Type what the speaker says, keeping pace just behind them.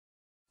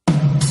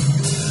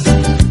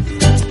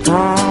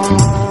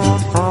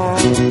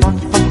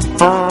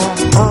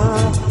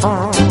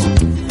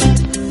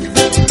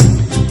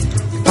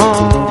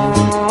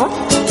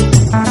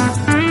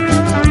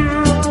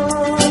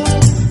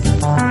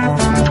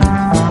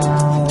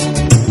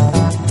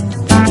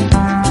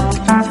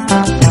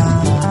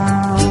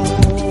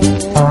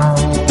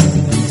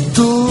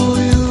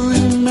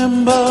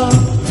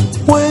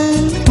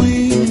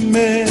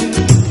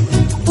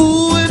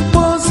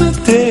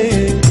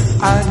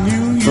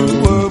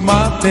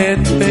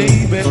pet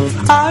baby.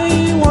 I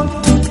want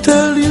to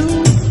tell you,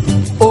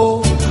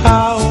 oh,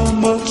 how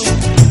much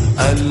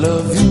I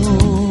love you.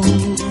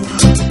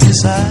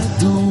 Yes, I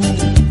do.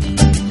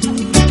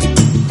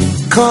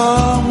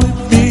 Come with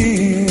me,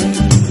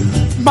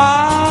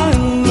 my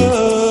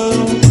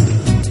love,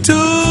 to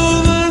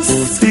the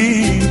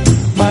sea,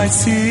 my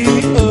sea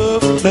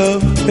of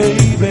love,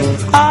 baby.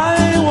 I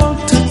want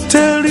to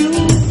tell you,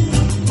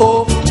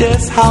 oh,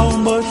 just how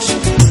much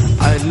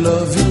I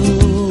love you.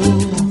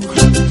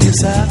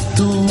 Yes, I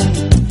do.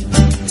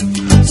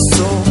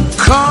 So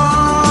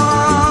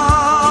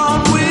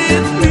come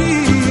with me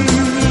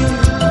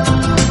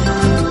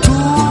to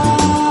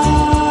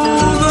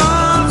the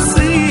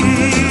sea,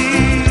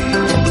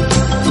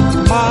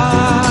 my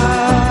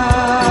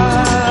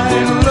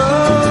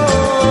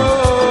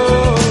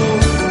love.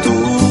 Do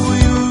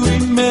you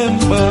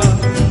remember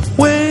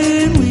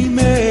when we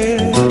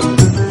met?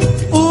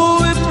 Oh,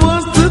 it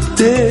was the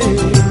day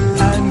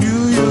I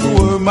knew you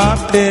were my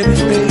pet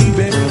baby.